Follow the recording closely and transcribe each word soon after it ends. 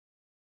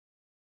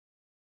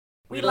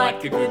We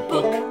like a good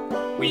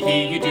book, we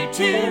hear you do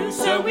too,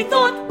 so we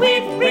thought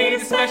we'd read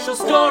a special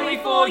story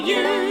for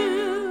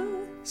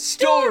you.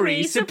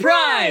 Story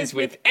Surprise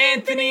with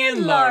Anthony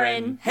and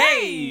Lauren.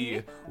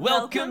 Hey!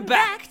 Welcome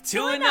back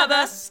to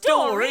another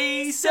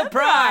Story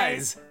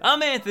Surprise.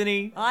 I'm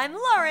Anthony. I'm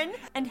Lauren,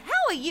 and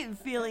how are you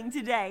feeling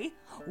today?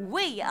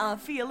 We are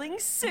feeling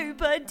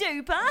super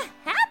duper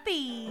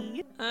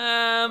happy.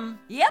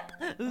 Yep,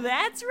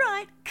 that's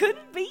right.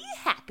 Couldn't be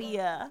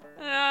happier.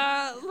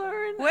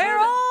 Lauren. We're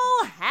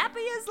all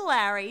happy as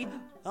Larry.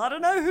 I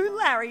don't know who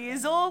Larry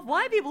is or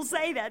why people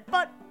say that,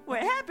 but we're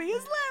happy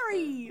as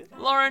Larry.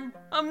 Lauren,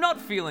 I'm not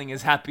feeling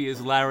as happy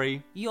as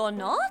Larry. You're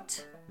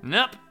not?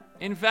 Nope.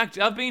 In fact,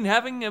 I've been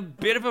having a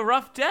bit of a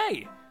rough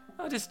day.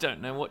 I just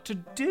don't know what to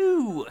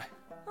do.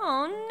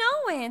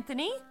 Oh no,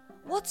 Anthony.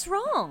 What's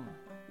wrong?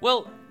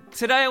 Well,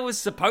 today I was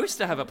supposed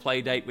to have a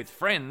play date with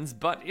friends,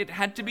 but it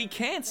had to be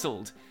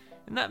cancelled,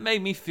 and that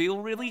made me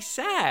feel really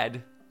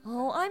sad.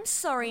 Oh, I'm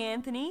sorry,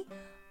 Anthony.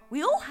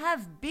 We all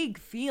have big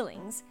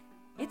feelings.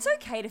 It's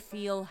okay to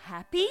feel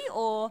happy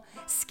or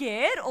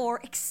scared or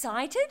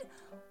excited.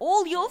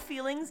 All your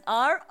feelings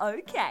are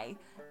okay.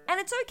 And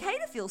it's okay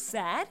to feel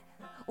sad.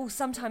 Or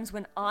sometimes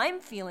when I'm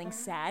feeling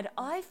sad,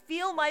 I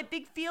feel my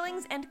big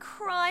feelings and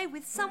cry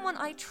with someone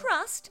I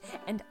trust,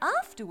 and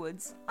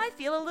afterwards I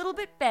feel a little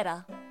bit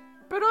better.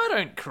 But I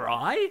don't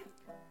cry.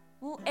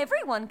 Well,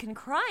 everyone can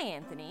cry,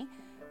 Anthony.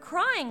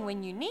 Crying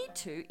when you need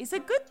to is a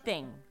good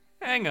thing.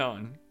 Hang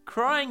on,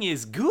 crying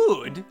is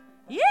good?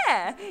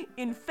 Yeah,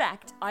 in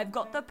fact, I've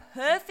got the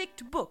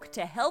perfect book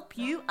to help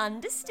you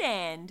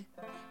understand.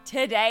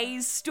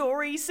 Today's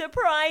story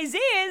surprise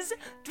is...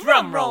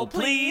 Drumroll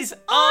please,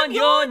 on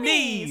your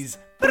knees!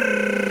 Bing!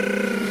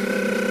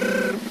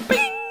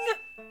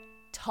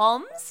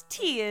 Tom's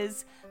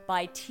Tears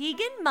by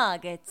Tegan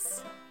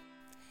Margetts.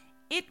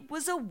 It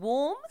was a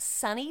warm,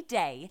 sunny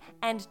day,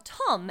 and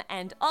Tom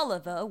and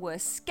Oliver were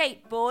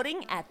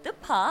skateboarding at the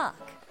park.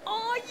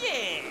 Oh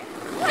yeah!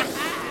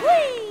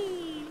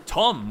 Whee!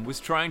 Tom was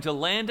trying to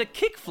land a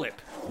kickflip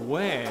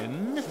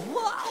when...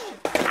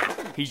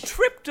 he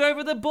tripped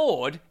over the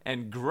board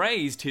and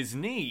grazed his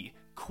knee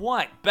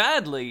quite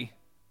badly.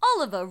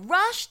 Oliver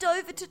rushed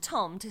over to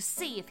Tom to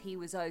see if he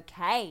was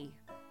okay.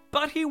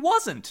 But he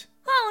wasn't.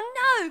 Oh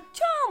no,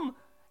 Tom!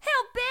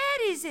 How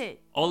bad is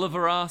it?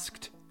 Oliver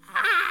asked.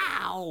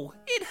 Ow!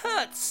 It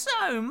hurts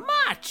so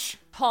much!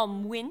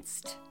 Tom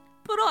winced.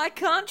 But I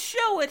can't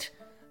show it.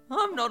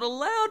 I'm not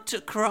allowed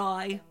to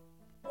cry.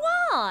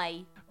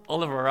 Why?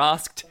 Oliver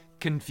asked,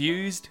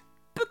 confused.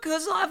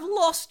 Because I've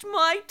lost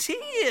my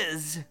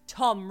tears.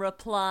 Tom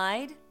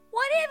replied.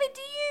 Whatever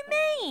do you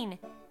mean?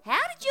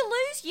 How did you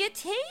lose your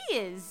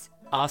tears?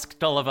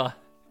 Asked Oliver.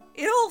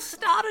 It all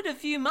started a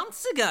few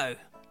months ago,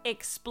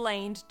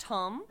 explained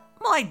Tom.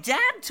 My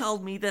dad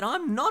told me that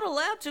I'm not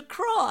allowed to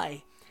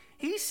cry.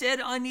 He said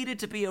I needed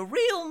to be a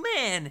real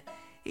man.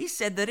 He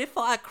said that if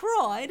I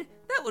cried,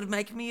 that would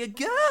make me a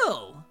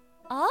girl.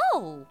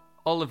 Oh.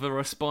 Oliver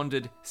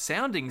responded,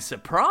 sounding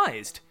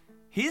surprised.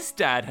 His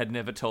dad had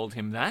never told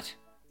him that.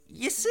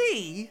 You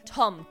see,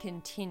 Tom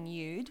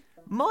continued,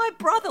 my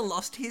brother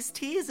lost his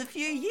tears a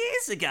few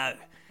years ago,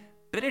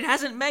 but it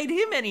hasn't made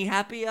him any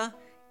happier.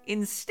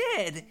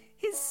 Instead,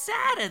 he's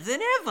sadder than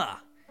ever.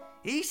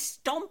 He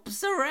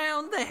stomps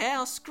around the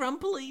house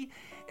grumpily,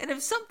 and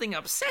if something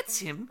upsets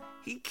him,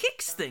 he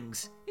kicks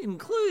things,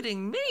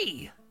 including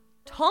me.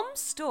 Tom's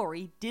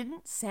story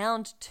didn't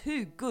sound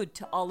too good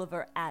to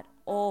Oliver at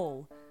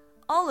all.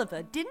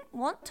 Oliver didn't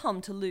want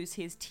Tom to lose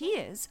his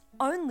tears,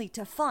 only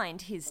to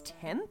find his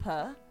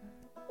temper.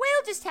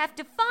 We'll just have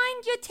to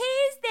find your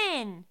tears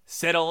then,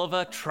 said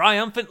Oliver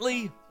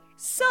triumphantly.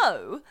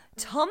 So,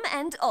 Tom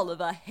and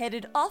Oliver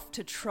headed off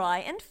to try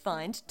and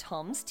find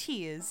Tom's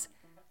tears.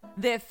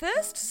 Their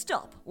first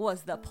stop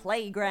was the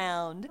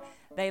playground.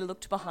 They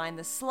looked behind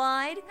the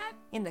slide,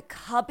 in the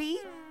cubby,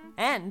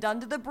 and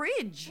under the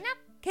bridge.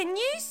 Can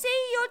you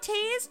see your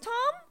tears,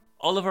 Tom?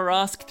 Oliver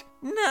asked.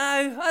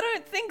 No, I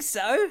don't think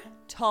so,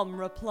 Tom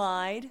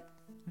replied.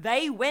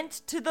 They went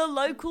to the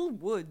local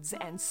woods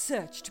and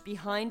searched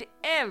behind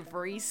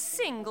every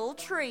single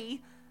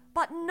tree,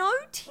 but no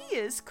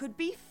tears could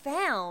be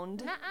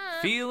found.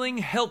 Feeling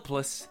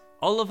helpless,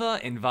 Oliver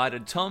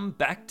invited Tom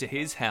back to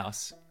his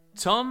house.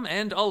 Tom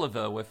and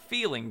Oliver were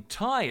feeling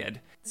tired,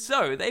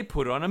 so they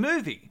put on a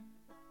movie.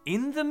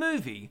 In the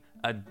movie,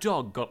 a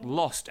dog got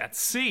lost at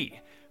sea,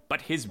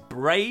 but his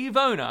brave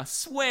owner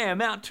swam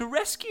out to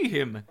rescue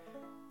him.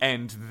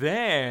 And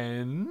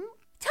then...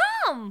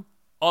 Tom!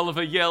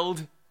 Oliver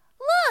yelled.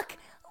 Look!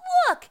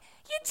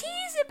 Your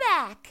tears are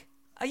back!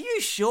 Are you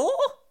sure?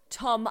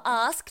 Tom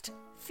asked,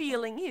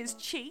 feeling his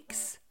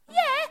cheeks.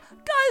 Yeah,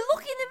 go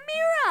look in the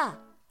mirror!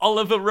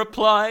 Oliver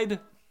replied.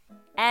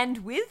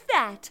 And with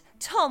that,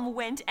 Tom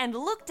went and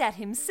looked at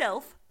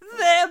himself.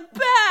 They're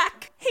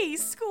back! He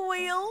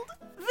squealed.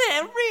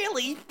 They're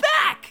really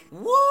back!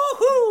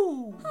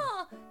 Woohoo!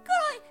 Oh,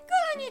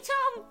 good on you,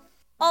 Tom.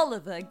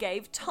 Oliver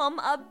gave Tom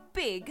a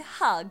big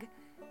hug.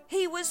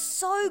 He was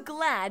so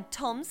glad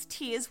Tom's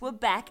tears were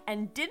back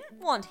and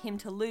didn't want him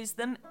to lose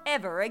them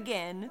ever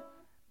again.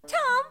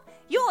 Tom,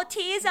 your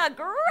tears are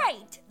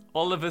great.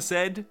 Oliver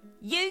said.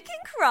 You can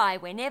cry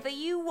whenever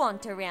you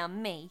want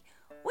around me.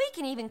 We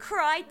can even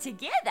cry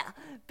together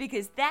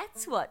because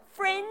that's what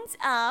friends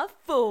are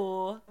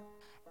for.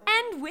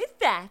 And with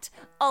that,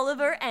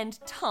 Oliver and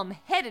Tom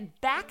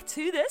headed back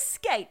to the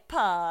skate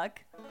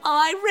park.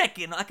 I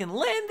reckon I can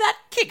land that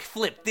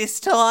kickflip this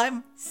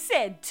time,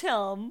 said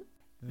Tom.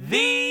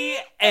 The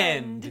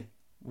end.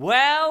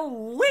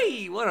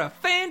 Wowee, what a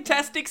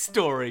fantastic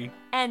story.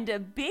 And a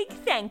big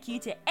thank you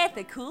to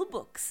Ethicool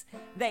Books.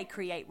 They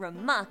create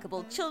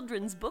remarkable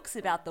children's books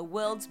about the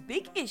world's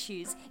big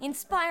issues,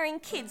 inspiring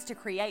kids to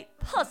create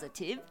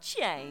positive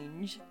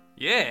change.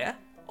 Yeah,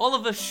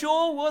 Oliver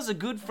sure was a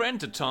good friend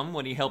to Tom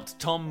when he helped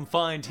Tom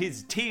find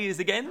his tears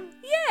again.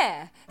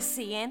 Yeah,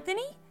 see,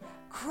 Anthony?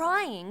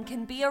 Crying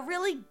can be a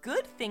really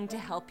good thing to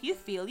help you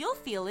feel your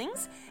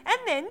feelings and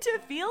then to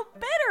feel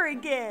better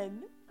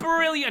again.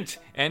 Brilliant!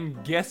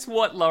 And guess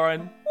what,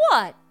 Lauren?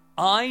 What?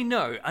 I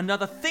know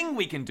another thing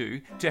we can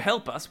do to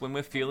help us when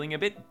we're feeling a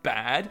bit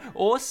bad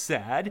or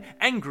sad,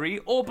 angry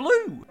or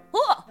blue.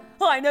 Oh,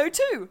 I know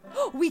too.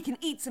 We can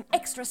eat some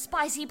extra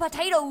spicy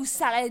potato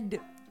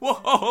salad.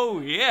 Whoa,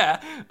 yeah,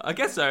 I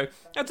guess so.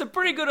 That's a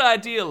pretty good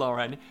idea,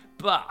 Lauren.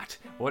 But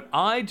what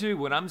I do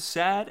when I'm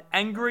sad,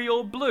 angry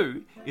or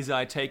blue is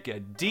I take a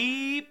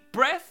deep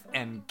breath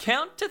and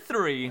count to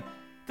 3.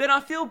 Then I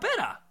feel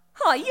better.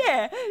 Oh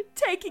yeah,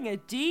 taking a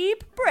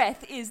deep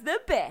breath is the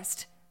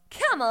best.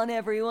 Come on,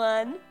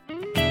 everyone.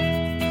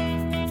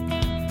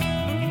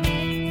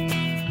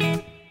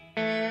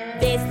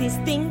 There's this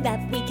thing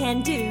that we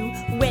can do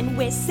when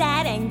we're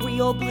sad,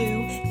 angry or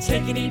blue.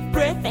 Take a deep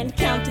breath and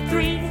count to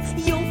 3.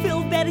 You'll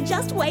feel better,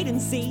 just wait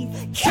and see.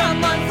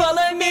 Come on,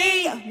 follow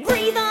me.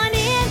 Breathe on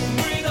in.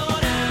 Breathe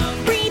on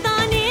out. Breathe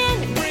on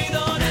in. Breathe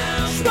on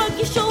out. Shrug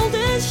your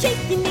shoulders,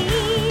 shake your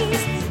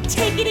knees.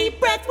 Take a deep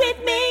breath with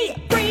me.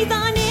 Breathe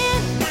on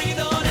in. Breathe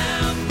on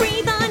out.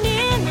 Breathe on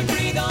in.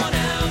 Breathe on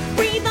out.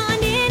 Breathe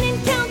on in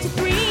and count to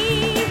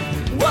 3.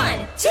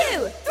 1,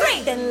 2,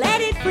 3, then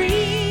let it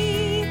free.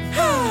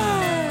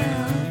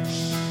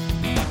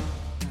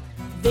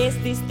 There's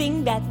this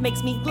thing that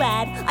makes me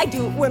glad. I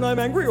do it when I'm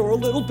angry or a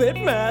little bit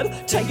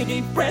mad. Take a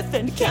deep breath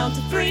and count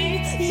to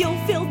 3. You'll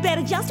feel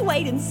better, just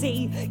wait and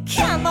see.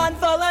 Come on,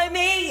 follow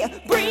me.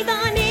 Breathe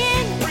on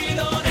in. Breathe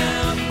on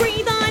out.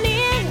 Breathe on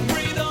in.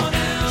 Breathe on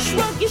out.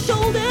 Shrug your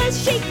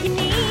shoulders, shake your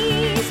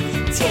knees.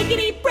 Take a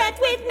deep breath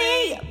with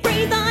me.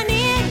 Breathe on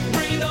in.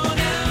 Breathe on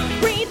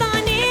out. Breathe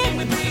on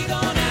in. Breathe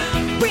on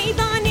out. Breathe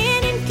on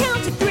in and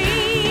count to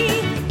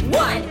 3.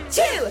 1,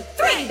 2,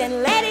 3,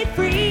 then let it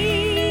free.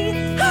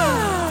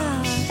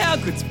 How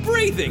good's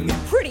breathing?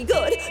 Pretty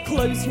good.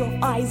 Close your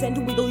eyes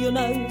and wiggle your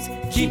nose.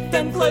 Keep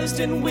them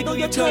closed and wiggle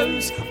your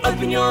toes.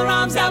 Open your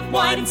arms out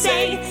wide and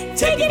say,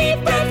 Take a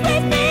deep breath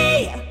with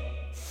me.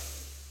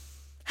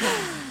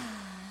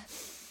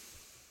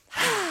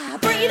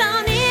 Breathe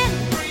on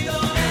in. breathe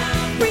on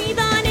out. Breathe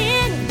on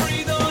in.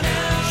 Breathe on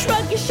out.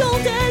 Shrug your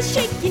shoulders,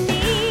 shake your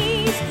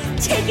knees.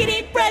 Take a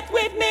deep breath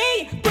with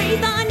me.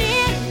 Breathe on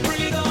in.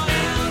 Breathe on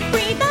out.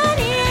 Breathe on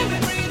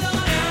in. Breathe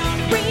on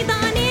out. Breathe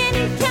on in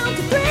and count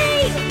to 3.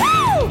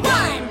 Woo!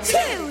 1,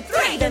 2,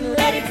 3, then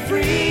let it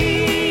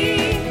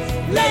free.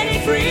 Let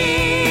it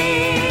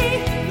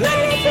free. Let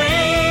it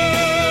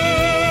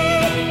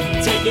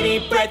free. Take a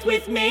deep breath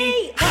with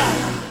me.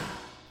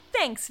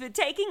 Thanks for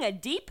taking a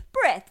deep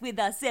breath with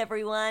us,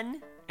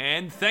 everyone.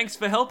 And thanks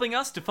for helping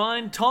us to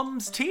find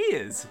Tom's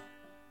tears.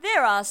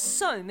 There are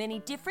so many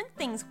different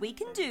things we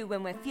can do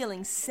when we're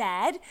feeling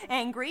sad,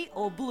 angry,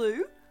 or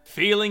blue.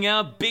 Feeling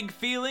our big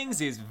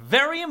feelings is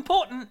very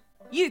important.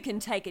 You can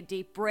take a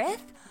deep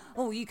breath,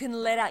 or you can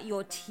let out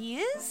your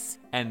tears.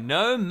 And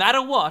no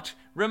matter what,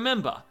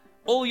 remember,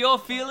 all your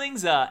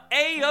feelings are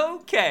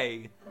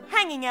A-OK.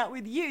 Hanging out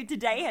with you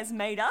today has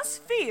made us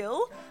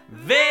feel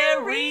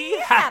Very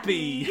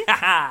happy.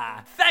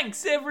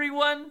 Thanks,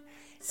 everyone.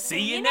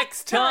 See you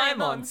next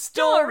time on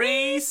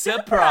Story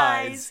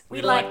Surprise.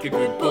 We like a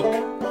good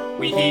book.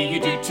 We hear you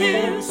do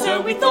too, so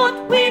we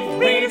thought we'd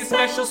read a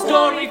special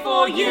story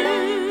for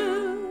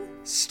you.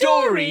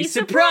 Story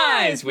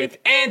Surprise with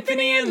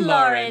Anthony and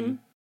Lauren.